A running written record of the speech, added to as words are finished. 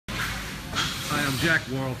I'm Jack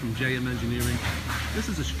Worrell from JM Engineering. This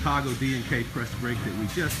is a Chicago D&K press brake that we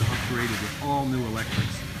just upgraded with all new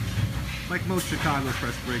electrics. Like most Chicago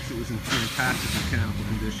press brakes, it was in fantastic mechanical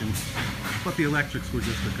condition, but the electrics were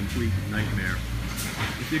just a complete nightmare.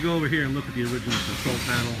 If you go over here and look at the original control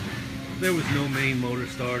panel, there was no main motor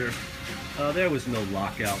starter. There was no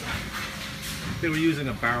lockout. They were using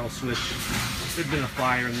a barrel switch. There'd been a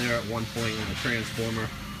fire in there at one point in the transformer,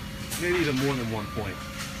 maybe even more than one point.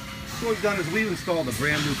 So what we've done is we've installed a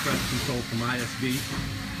brand new press control from ISB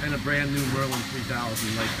and a brand new Merlin 3000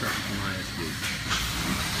 light curtain from ISB.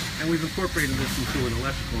 And we've incorporated this into an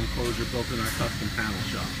electrical enclosure built in our custom panel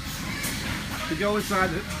shop. To go inside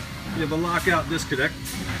it, we have a lockout disconnect.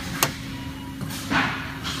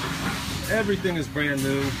 Everything is brand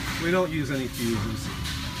new. We don't use any fuses,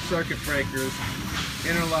 circuit breakers,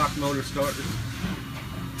 interlock motor starters,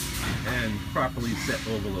 and properly set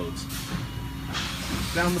overloads.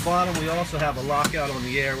 Down the bottom we also have a lockout on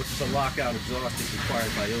the air, which is a lockout exhaust as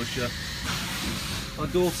required by OSHA, a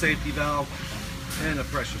dual safety valve, and a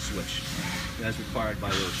pressure switch as required by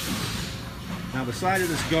OSHA. Now the side of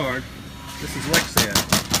this guard, this is Lexan.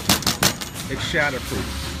 It's shatterproof.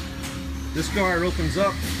 This guard opens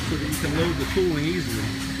up so that you can load the tooling easily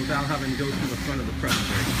without having to go through the front of the press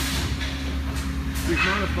brake. We've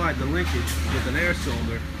modified the linkage with an air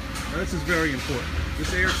cylinder. Now this is very important.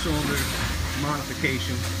 This air cylinder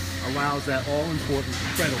modification allows that all-important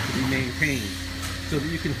treadle to be maintained so that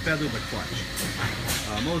you can feather the clutch.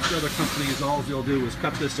 Most other companies, all they'll do is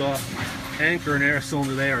cut this off, anchor an air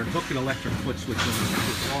cylinder there, and hook an electric foot switch on,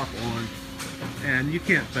 it's off, on, and you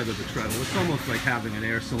can't feather the treadle. It's almost like having an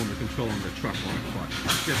air cylinder controlling the truck on a clutch.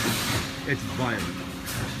 It's violent.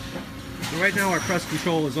 So right now our press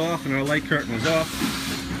control is off and our light curtain is off.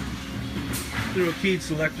 Through a keyed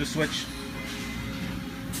selector switch,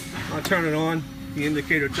 I'll turn it on. The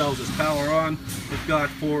indicator tells us power on. We've got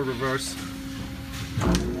forward, reverse.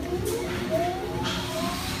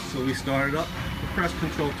 So we start it up. The press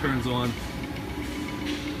control turns on.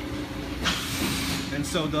 And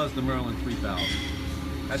so does the Merlin 3000.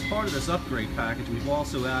 As part of this upgrade package, we've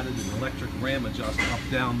also added an electric ram adjust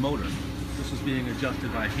up-down motor. This was being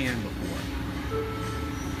adjusted by hand before.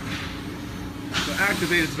 To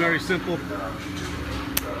activate, it's very simple.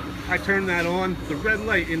 I turn that on. The red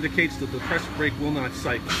light indicates that the press brake will not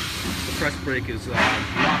cycle. The press brake is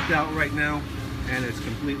locked out right now, and it's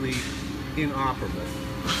completely inoperable.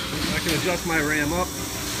 I can adjust my ram up,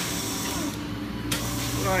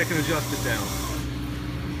 or I can adjust it down.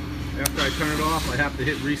 After I turn it off, I have to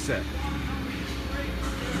hit reset.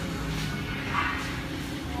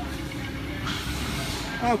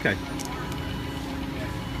 Okay.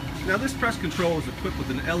 Now this press control is equipped with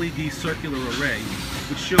an LED circular array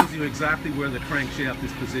which shows you exactly where the crankshaft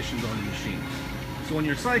is positioned on the machine. So when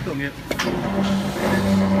you're cycling it,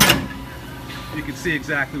 you can see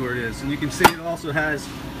exactly where it is. And you can see it also has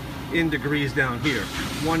in degrees down here,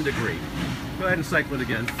 1 degree. Go ahead and cycle it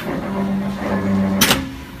again.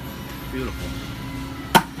 Beautiful.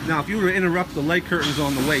 Now if you were to interrupt the light curtains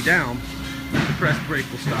on the way down, the press brake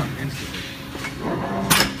will stop instantly.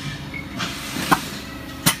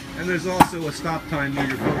 And there's also a stop time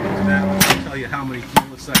meter built into that, which will tell you how many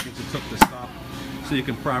milliseconds it took to stop, so you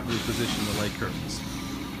can properly position the light curtains.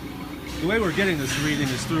 The way we're getting this reading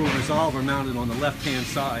is through a resolver mounted on the left-hand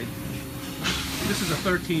side. This is a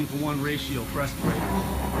 13:1 ratio press brake,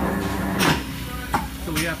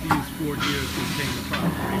 so we have to use 4 gears to obtain the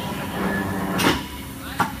proper ratio.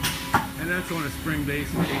 And that's on a spring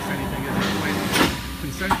base in case anything isn't quite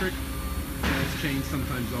concentric, as chains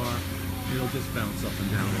sometimes are. It'll just bounce up and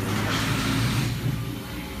down.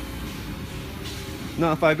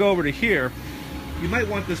 Now if I go over to here, you might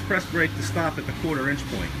want this press brake to stop at the 1/4 inch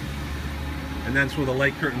point. And that's where the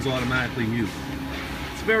light curtains automatically mute.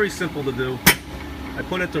 It's very simple to do. I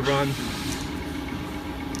put it to run.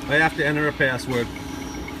 I have to enter a password.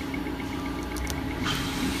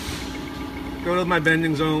 Go to my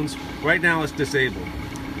bending zones. Right now it's disabled.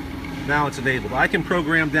 Now it's enabled. I can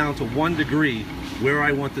program down to 1 degree where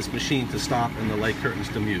I want this machine to stop and the light curtains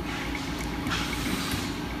to mute.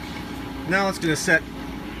 Now it's going to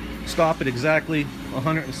stop at exactly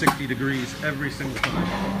 160 degrees every single time.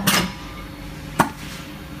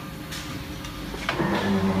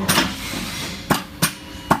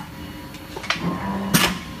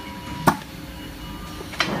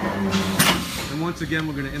 And once again,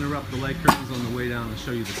 we're going to interrupt the light curtains on the way down and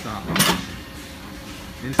show you the stop.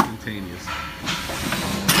 Instantaneous.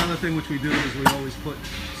 Another thing which we do is we always put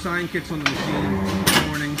sign kits on the machine,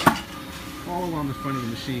 warnings, all along the front of the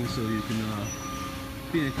machine so you can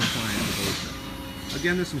be in compliance with OSHA.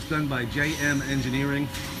 Again, this was done by JM Engineering.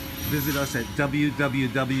 Visit us at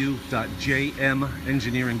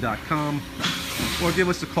www.jmengineering.com or give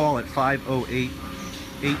us a call at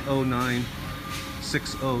 508-809-6069.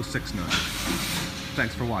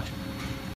 Thanks for watching.